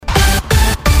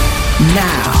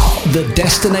Now, the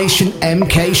Destination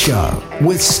MK Show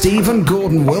with Stephen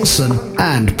Gordon Wilson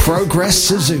and Progress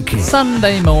Suzuki.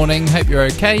 Sunday morning, hope you're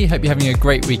okay, hope you're having a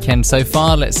great weekend so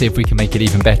far. Let's see if we can make it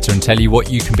even better and tell you what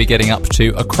you can be getting up to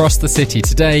across the city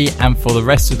today and for the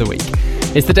rest of the week.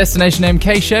 It's the Destination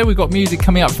MK Show. We've got music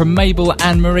coming up from Mabel,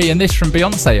 Anne-Marie, and this from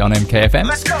Beyonce on MKFM.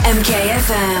 Let's go!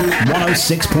 MKFM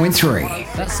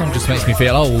 106.3. That song just makes me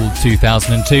feel old,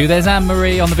 2002. There's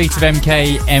Anne-Marie on the beat of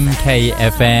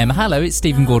MKFM. Hello, it's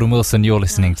Stephen Gordon Wilson. You're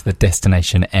listening to the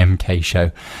Destination MK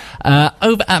Show.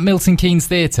 Over at Milton Keynes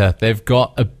Theatre, they've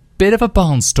got a bit of a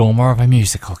barnstormer of a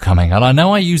musical coming, and I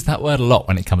know I use that word a lot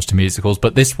when it comes to musicals,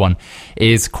 but this one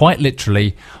is quite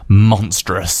literally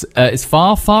monstrous. It's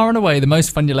far, far and away the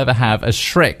most fun you'll ever have as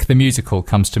Shrek the Musical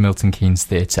comes to Milton Keynes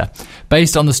Theatre.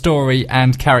 Based on the story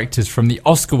and characters from the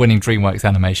Oscar-winning DreamWorks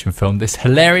animation film, this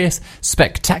hilarious,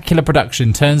 spectacular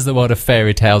production turns the world of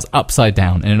fairy tales upside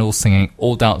down in an all-singing,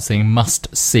 all-dancing,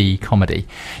 must-see comedy.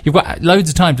 You've got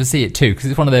loads of time to see it too, because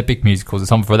it's one of their big musicals.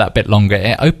 It's on for that bit longer.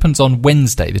 It opens on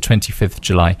Wednesday, the 25th of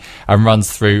July, and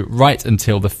runs through right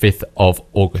until the 5th of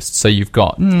August. So you've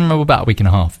got about a week and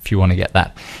a half if you want to get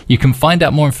that. You can find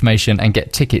out more information and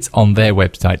get tickets on their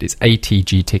website. It's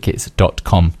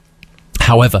atgtickets.com.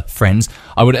 However, friends,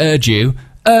 I would urge you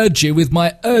with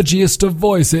my urgiest of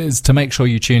voices to make sure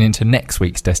you tune into next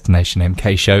week's Destination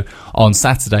MK Show on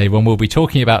Saturday, when we'll be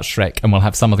talking about Shrek, and we'll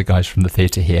have some of the guys from the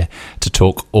theatre here to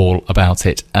talk all about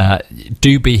it.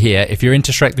 Do be here. If you're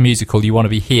into Shrek the Musical, you want to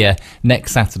be here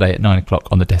next Saturday at 9 o'clock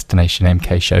on the Destination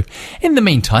MK Show. In the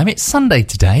meantime, it's Sunday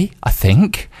today, I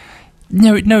think.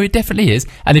 No, it definitely is.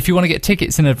 And if you want to get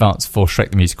tickets in advance for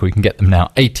Shrek the Musical, you can get them now.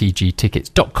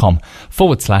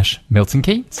 atgtickets.com/Milton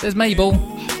Keynes. There's Mabel.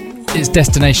 It's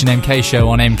Destination MK Show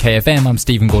on MKFM. I'm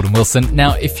Stephen Gordon Wilson.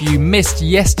 Now, if you missed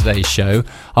yesterday's show,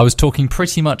 I was talking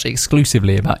pretty much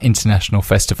exclusively about International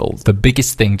Festival. The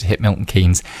biggest thing to hit Milton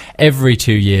Keynes every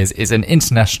 2 years is an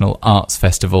international arts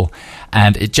festival,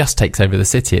 and it just takes over the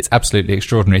city. It's absolutely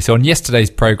extraordinary. So on yesterday's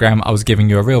programme, I was giving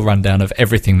you a real rundown of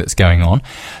everything that's going on.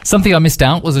 Something I missed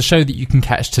out was a show that you can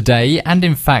catch today, and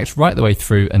in fact, right the way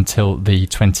through until the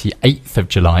 28th of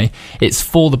July. It's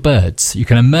For the Birds. You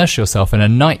can immerse yourself in a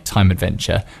nighttime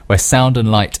adventure where sound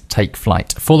and light take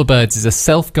flight. For the Birds is a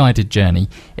self-guided journey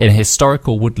in a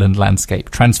historical woodland landscape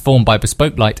transformed by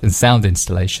bespoke light and sound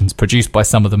installations produced by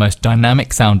some of the most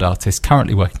dynamic sound artists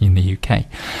currently working in the UK.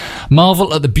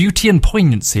 Marvel at the beauty and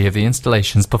poignancy of the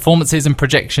installations, performances and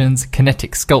projections,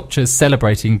 kinetic sculptures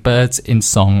celebrating birds in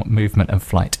song, movement and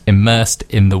flight, immersed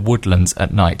in the woodlands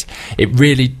at night.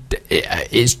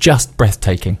 It's just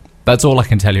breathtaking. That's all I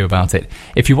can tell you about it.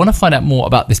 If you want to find out more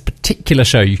about this particular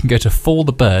show, you can go to For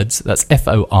the Birds, that's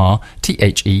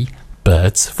FORTHE,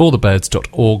 birds,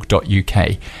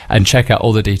 forthebirds.org.uk, and check out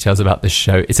all the details about this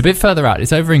show. It's a bit further out.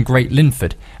 It's over in Great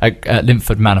Linford, at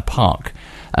Linford Manor Park,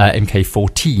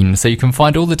 MK14, so you can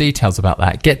find all the details about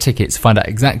that, get tickets, find out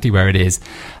exactly where it is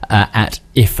at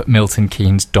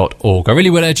ifmiltonkeynes.org. I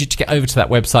really would urge you to get over to that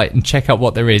website and check out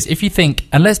what there is. If you think,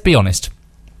 and let's be honest,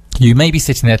 you may be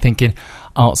sitting there thinking,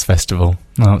 arts festival,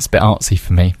 well, it's a bit artsy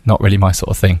for me, not really my sort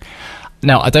of thing.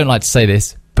 Now, I don't like to say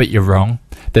this, but you're wrong.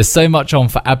 There's so much on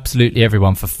for absolutely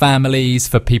everyone, for families,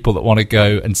 for people that want to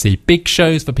go and see big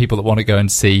shows, for people that want to go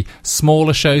and see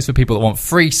smaller shows, for people that want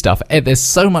free stuff. There's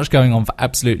so much going on for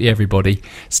absolutely everybody.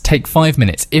 So take 5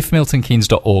 minutes,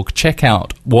 ifmiltonkeynes.org, check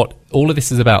out what all of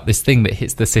this is about, this thing that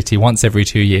hits the city once every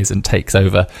 2 years and takes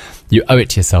over. You owe it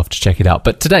to yourself to check it out.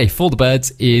 But today, For the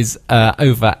Birds is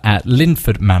over at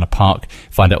Linford Manor Park.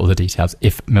 Find out all the details,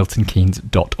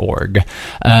 ifmiltonkeynes.org.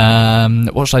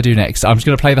 What should I do next? I'm just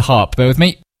going to play the harp. Bear with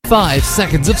me. 5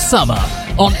 Seconds of Summer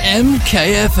on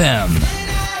MKFM.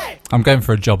 I'm going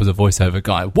for a job as a voiceover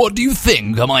guy. What do you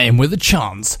think? Am I in with a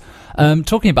chance?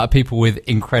 Talking about people with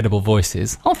incredible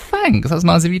voices. Oh, thanks. That's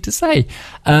nice of you to say.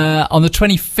 On the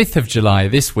 25th of July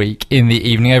this week in the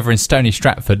evening over in Stony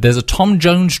Stratford, there's a Tom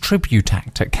Jones tribute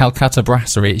act at Calcutta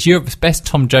Brasserie. It's Europe's best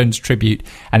Tom Jones tribute,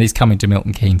 and he's coming to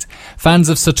Milton Keynes. Fans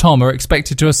of Sir Tom are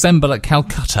expected to assemble at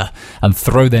Calcutta and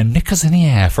throw their knickers in the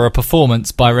air for a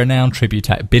performance by renowned tribute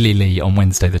act Billy Lee on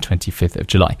Wednesday the 25th of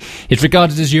July. He's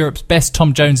regarded as Europe's best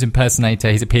Tom Jones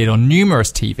impersonator. He's appeared on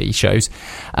numerous TV shows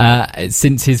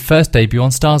since his first debut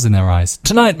on Stars in Their Eyes.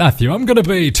 Tonight, Matthew, I'm going to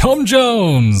be Tom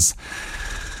Jones.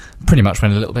 pretty much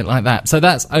went a little bit like that. So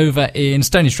that's over in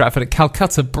Stony Stratford at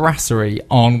Calcutta Brasserie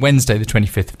on Wednesday the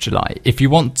 25th of July. If you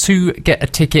want to get a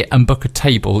ticket and book a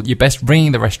table, you're best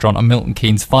ringing the restaurant on Milton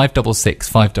Keynes 566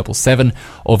 577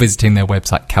 or visiting their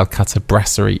website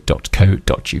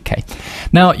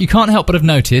calcuttabrasserie.co.uk. Now, you can't help but have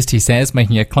noticed, he says,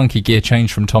 making a clunky gear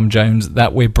change from Tom Jones,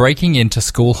 that we're breaking into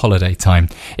school holiday time.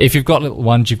 If you've got little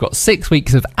ones, you've got 6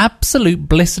 weeks of absolute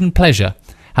bliss and pleasure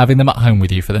having them at home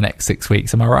with you for the next 6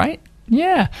 weeks. Am I right?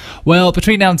 Yeah. Well,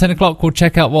 between now and 10 o'clock, we'll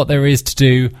check out what there is to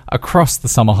do across the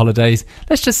summer holidays.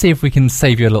 Let's just see if we can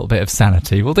save you a little bit of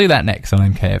sanity. We'll do that next on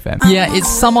MKFM. Yeah, it's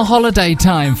summer holiday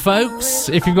time, folks.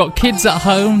 If you've got kids at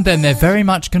home, then they're very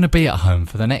much going to be at home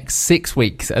for the next 6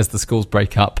 weeks as the schools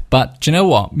break up. But do you know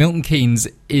what? Milton Keynes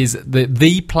is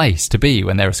the place to be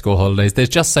when there are school holidays. There's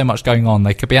just so much going on.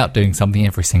 They could be out doing something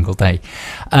every single day.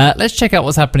 Let's check out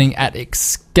what's happening at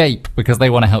Escape, because they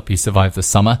want to help you survive the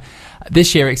summer.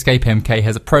 This year, Escape MK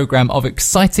has a programme of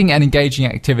exciting and engaging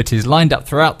activities lined up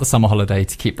throughout the summer holiday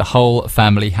to keep the whole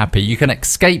family happy. You can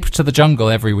escape to the jungle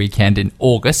every weekend in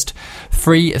August.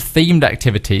 3 themed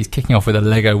activities, kicking off with a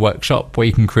Lego workshop where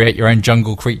you can create your own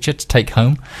jungle creature to take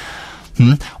home.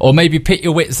 Or maybe pit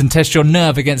your wits and test your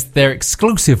nerve against their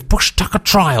exclusive Bush Tucker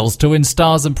trials to win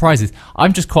stars and prizes.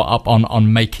 I'm just caught up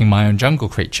on making my own jungle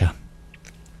creature.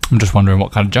 I'm just wondering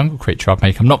what kind of jungle creature I'd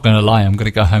make. I'm not going to lie, I'm going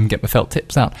to go home and get my felt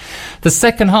tips out. The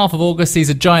second half of August sees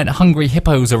a giant hungry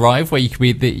hippos arrive, where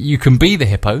you can be the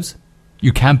hippos.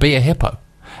 You can be a hippo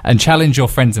and challenge your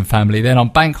friends and family. Then on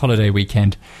Bank Holiday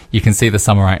weekend, you can see the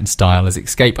summer out in style as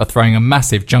Escape are throwing a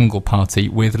massive jungle party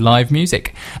with live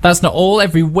music. That's not all.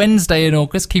 Every Wednesday in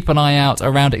August, keep an eye out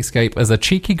around Escape as a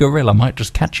cheeky gorilla might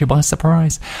just catch you by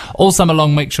surprise. All summer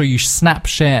long, make sure you snap,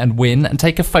 share and win and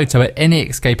take a photo at any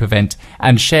Escape event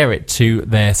and share it to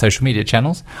their social media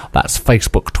channels. That's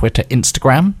Facebook, Twitter,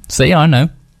 Instagram. See, I know.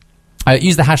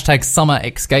 Use the hashtag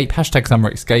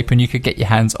SummerEscape, and you could get your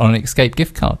hands on an Escape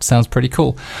gift card. Sounds pretty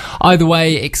cool. Either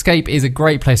way, Escape is a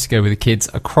great place to go with the kids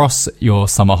across your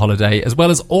summer holiday, as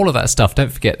well as all of that stuff.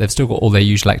 Don't forget, they've still got all their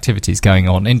usual activities going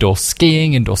on. Indoor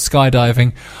skiing, indoor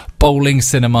skydiving, bowling,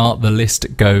 cinema, the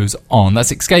list goes on.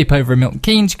 That's Escape over in Milton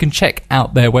Keynes. You can check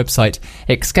out their website,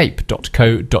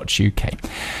 escape.co.uk.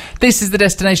 This is the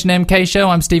Destination MK Show.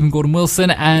 I'm Stephen Gordon Wilson,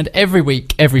 and every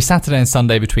week, every Saturday and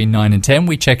Sunday between 9 and 10,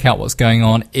 we check out what's going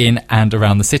on in and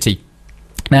around the city.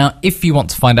 Now, if you want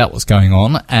to find out what's going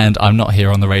on, and I'm not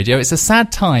here on the radio, it's a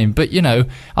sad time, but, you know,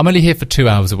 I'm only here for 2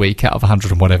 hours a week out of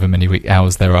 100 and whatever many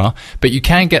hours there are. But you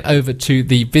can get over to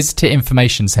the Visitor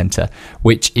Information Centre,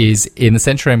 which is in the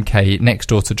Centre MK next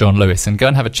door to John Lewis, and go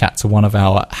and have a chat to one of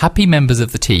our happy members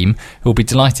of the team who will be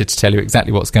delighted to tell you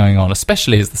exactly what's going on,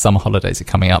 especially as the summer holidays are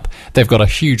coming up. They've got a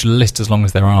huge list as long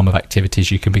as their arm of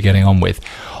activities you can be getting on with.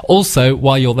 Also,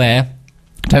 while you're there,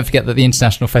 don't forget that the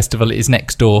International Festival is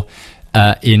next door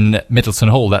in Middleton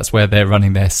Hall. That's where they're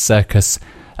running their circus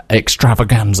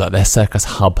extravaganza, their circus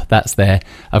hub. That's there,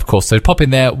 of course. So pop in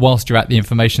there whilst you're at the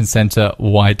information centre.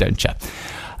 Why don't you?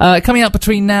 Coming up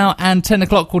between now and 10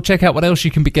 o'clock, we'll check out what else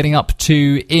you can be getting up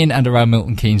to in and around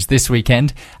Milton Keynes this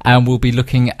weekend, and we'll be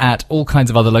looking at all kinds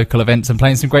of other local events and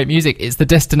playing some great music. It's the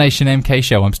Destination MK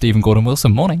Show. I'm Stephen Gordon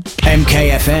Wilson. Morning.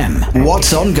 MKFM,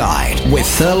 What's On Guide with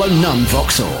Thurlow Nunn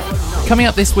Vauxhall. Coming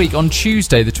up this week on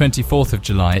Tuesday, the 24th of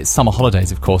July, it's summer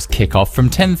holidays, of course, kick off from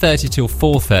 10:30 till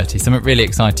 4:30. Something really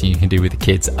exciting you can do with the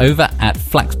kids over at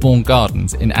Flaxbourne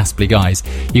Gardens in Aspley Guys.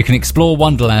 You can explore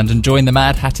Wonderland and join the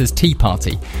Mad Hatters Tea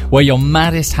Party, where your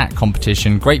maddest hat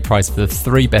competition, great prize for the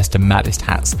 3 best and maddest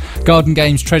hats, garden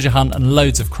games, treasure hunt and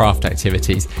loads of craft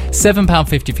activities.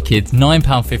 £7.50 for kids,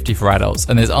 £9.50 for adults,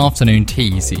 and there's afternoon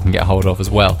teas that you can get hold of as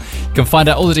well. You can find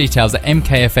out all the details at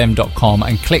mkfm.com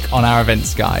and click on our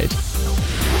events guide.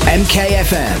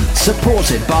 MKFM,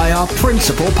 supported by our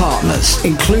principal partners,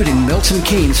 including Milton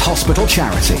Keynes Hospital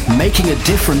Charity, making a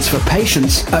difference for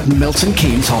patients at Milton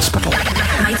Keynes Hospital.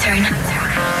 My turn.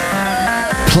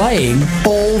 Playing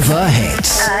all the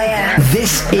hits.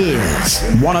 This is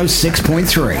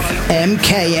 106.3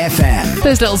 MKFM.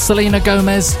 There's little Selena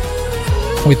Gomez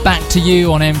with Back to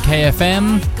You on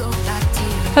MKFM.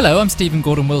 Hello, I'm Stephen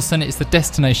Gordon Wilson. It's the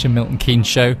Destination Milton Keynes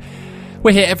Show.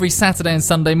 We're here every Saturday and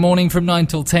Sunday morning from 9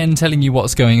 till 10, telling you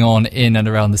what's going on in and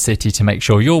around the city to make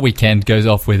sure your weekend goes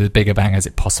off with as big a bang as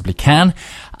it possibly can.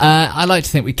 I like to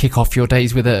think we kick off your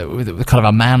days with kind of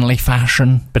a manly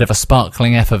fashion, bit of a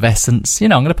sparkling effervescence. You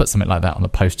know, I'm going to put something like that on the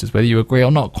posters, whether you agree or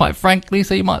not, quite frankly,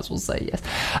 so you might as well say yes.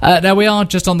 Now, we are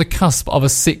just on the cusp of a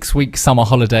 6-week summer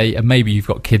holiday, and maybe you've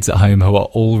got kids at home who are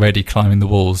already climbing the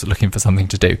walls looking for something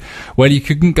to do. Well, you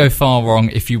couldn't go far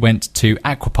wrong if you went to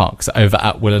Aquaparks over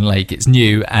at Willen Lake. It's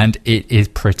new and it is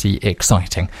pretty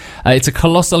exciting. It's a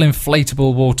colossal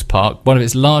inflatable water park, one of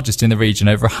its largest in the region,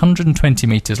 over 120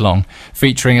 metres long,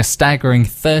 featuring a staggering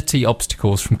 30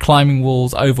 obstacles from climbing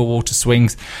walls, over water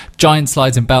swings, giant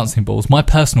slides and bouncing balls. My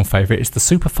personal favourite is the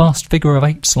super fast figure of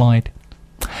 8 slide.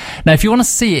 Now, if you want to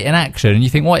see it in action and you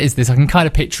think, what is this? I can kind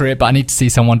of picture it, but I need to see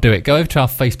someone do it. Go over to our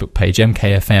Facebook page,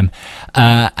 MKFM,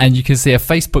 and you can see a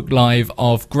Facebook Live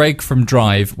of Greg from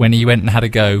Drive when he went and had a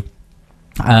go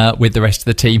with the rest of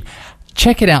the team.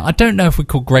 Check it out. I don't know if we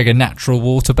call Greg a natural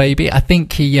water baby. I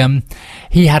think he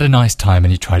had a nice time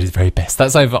and he tried his very best.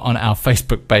 That's over on our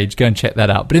Facebook page. Go and check that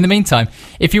out. But in the meantime,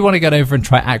 if you want to get over and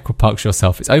try Aquaparks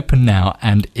yourself, it's open now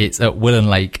and it's at Willen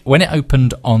Lake. When it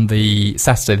opened on the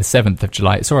Saturday, the 7th of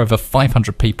July, it saw over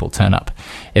 500 people turn up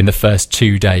in the first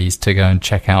 2 days to go and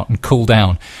check out and cool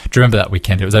down. Do you remember that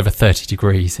weekend? It was over 30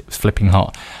 degrees. It was flipping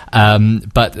hot.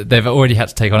 But they've already had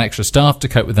to take on extra staff to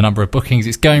cope with the number of bookings.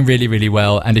 It's going really, really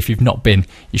well. And if you've not been,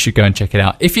 you should go and check it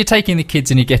out. If you're taking the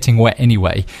kids and you're getting wet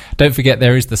anyway, don't forget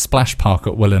there is the splash park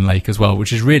at Willen Lake as well,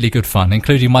 which is really good fun,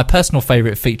 including my personal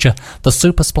favourite feature, the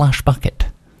Super Splash Bucket.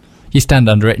 You stand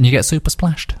under it and you get super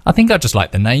splashed. I think I just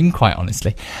like the name, quite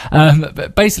honestly.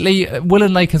 But basically,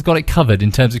 Willen Lake has got it covered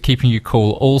in terms of keeping you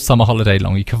cool all summer holiday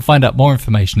long. You can find out more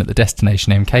information at the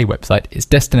Destination MK website. It's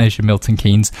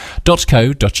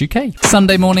destinationmiltonkeynes.co.uk.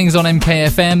 Sunday mornings on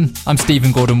MKFM. I'm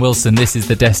Stephen Gordon Wilson. This is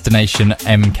the Destination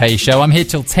MK show. I'm here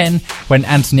till 10 when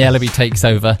Anthony Ellaby takes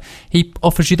over. He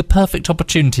offers you the perfect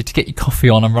opportunity to get your coffee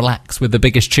on and relax with the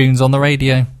biggest tunes on the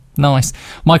radio. Nice.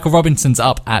 Michael Robinson's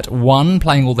up at 1,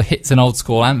 playing all the hits and old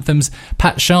school anthems.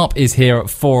 Pat Sharp is here at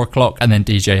 4 o'clock, and then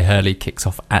DJ Hurley kicks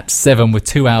off at 7 with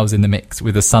 2 hours in the mix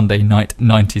with a Sunday night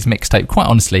 90s mixtape. Quite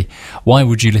honestly, why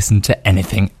would you listen to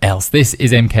anything else? This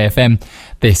is MKFM.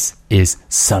 This is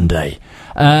Sunday.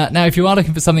 Now, if you are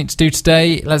looking for something to do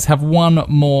today, let's have one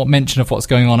more mention of what's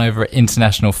going on over at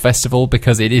International Festival,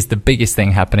 because it is the biggest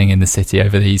thing happening in the city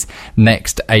over these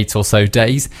next 8 or so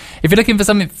days. If you're looking for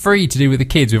something free to do with the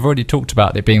kids, we've already talked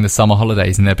about it being the summer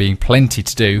holidays and there being plenty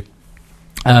to do.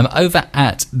 Over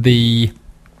at the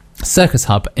Circus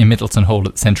Hub in Middleton Hall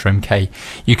at the Centre MK,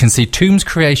 you can see Toombs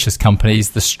Creatious Company's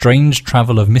The Strange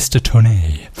Travel of Mr.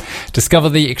 Tonnet. Discover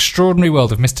the extraordinary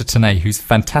world of Mr. Tonnet, whose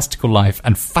fantastical life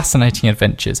and fascinating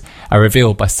adventures are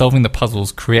revealed by solving the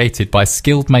puzzles created by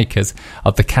skilled makers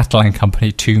of the Catalan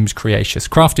company Toombs Creatious.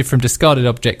 Crafted from discarded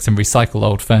objects and recycled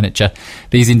old furniture,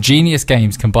 these ingenious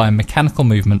games combine mechanical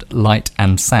movement, light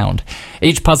and sound.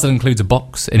 Each puzzle includes a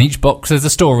box. In each box there's a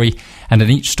story, and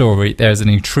in each story there is an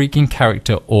intriguing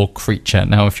character or creature.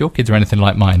 Now, if your kids are anything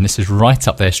like mine, this is right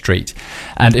up their street.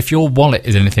 And if your wallet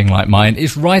is anything like mine,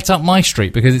 it's right up my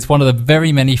street, because it's one of the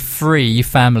very many free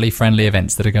family-friendly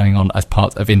events that are going on as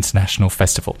part of International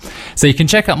Festival. So you can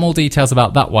check out more details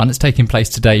about that one. It's taking place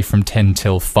today from 10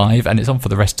 till 5, and it's on for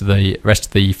the rest of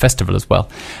the festival as well.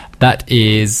 That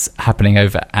is happening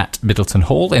over at Middleton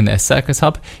Hall in their Circus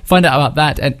Hub. Find out about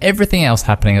that and everything else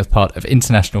happening as part of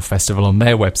International Festival on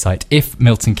their website,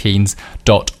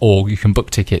 ifmiltonkeynes.org. You can book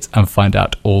tickets and find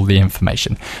out all the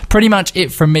information. Pretty much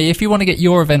it from me. If you want to get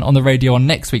your event on the radio on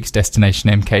next week's Destination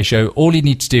MK show, all you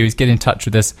need to do is get in touch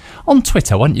with us on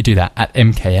Twitter. Why don't you do that at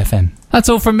MKFM? That's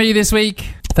all from me this week.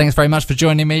 Thanks very much for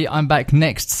joining me. I'm back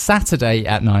next Saturday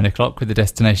at 9 o'clock with the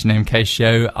Destination MK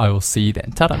show. I will see you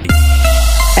then. Ta-da.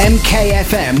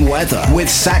 MKFM weather with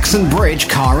Saxon Bridge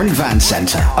Car and Van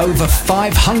Centre. Over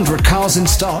 500 cars in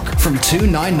stock from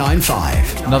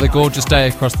 2995. Another gorgeous day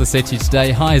across the city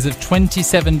today. Highs of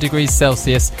 27 degrees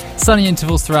Celsius. Sunny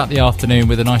intervals throughout the afternoon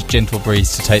with a nice gentle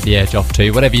breeze to take the edge off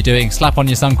too. Whatever you're doing, slap on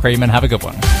your sun cream and have a good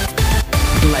one.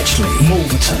 Bletchley,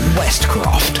 Malverton,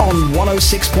 Westcroft on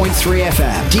 106.3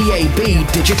 FM,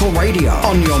 DAB digital radio,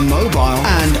 on your mobile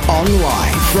and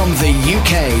online from the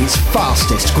UK's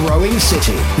fastest growing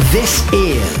city. This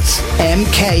is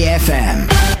MKFM.